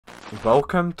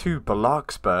Welcome to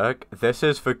BLOXBURG. This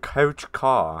is the coach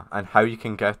car and how you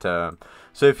can get it.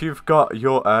 So if you've got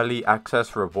your early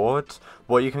access rewards,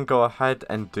 what you can go ahead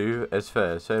and do is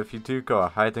this. So if you do go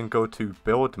ahead and go to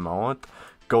build mode,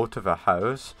 go to the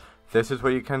house, this is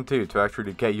what you can do to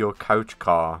actually get your coach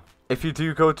car. If you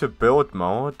do go to build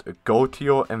mode, go to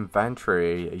your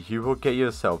inventory, you will get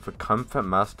yourself a Comfort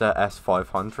Master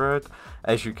S500.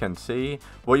 As you can see,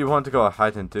 what you want to go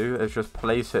ahead and do is just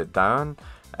place it down.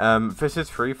 This is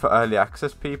free for early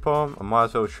access people. I might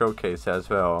as well showcase it as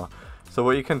well. So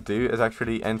what you can do is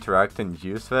actually interact and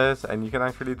use this, and you can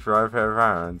actually drive it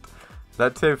around.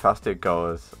 Let's see how fast it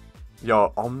goes.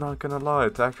 Yo, I'm not gonna lie,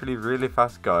 it's actually really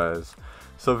fast, guys.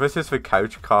 So this is the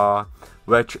couch car,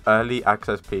 which early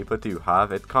access people do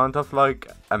have. It's kind of like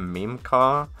a meme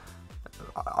car.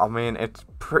 I mean, it's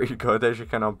pretty good, as you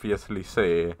can obviously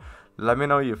see. Let me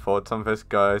know your thoughts on this,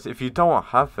 guys. If you don't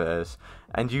have this,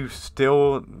 and you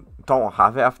still don't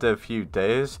have it after a few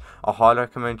days, I highly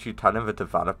recommend you telling the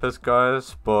developers,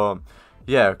 guys. But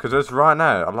yeah, because there's right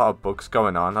now a lot of bugs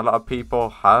going on. A lot of people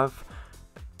have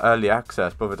early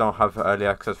access, but they don't have early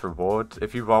access rewards.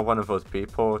 If you are one of those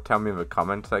people, tell me in the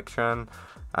comment section,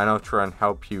 and I'll try and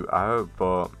help you out.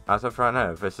 But as of right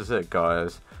now, this is it,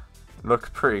 guys. Looks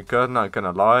pretty good, not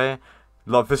gonna lie.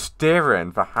 Like, the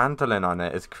steering, the handling on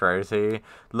it is crazy.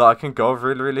 Like, I can go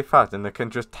really fast, and I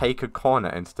can just take a corner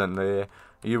instantly. Are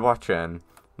you watching?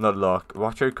 Look,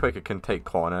 watch how quick it can take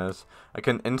corners. I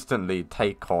can instantly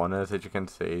take corners, as you can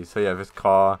see. So yeah, this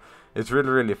car is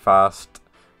really fast.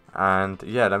 And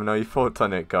yeah, let me know your thoughts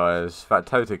on it, guys.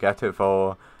 That's how to get it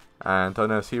for. And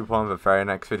I'll see you on the very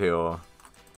next video.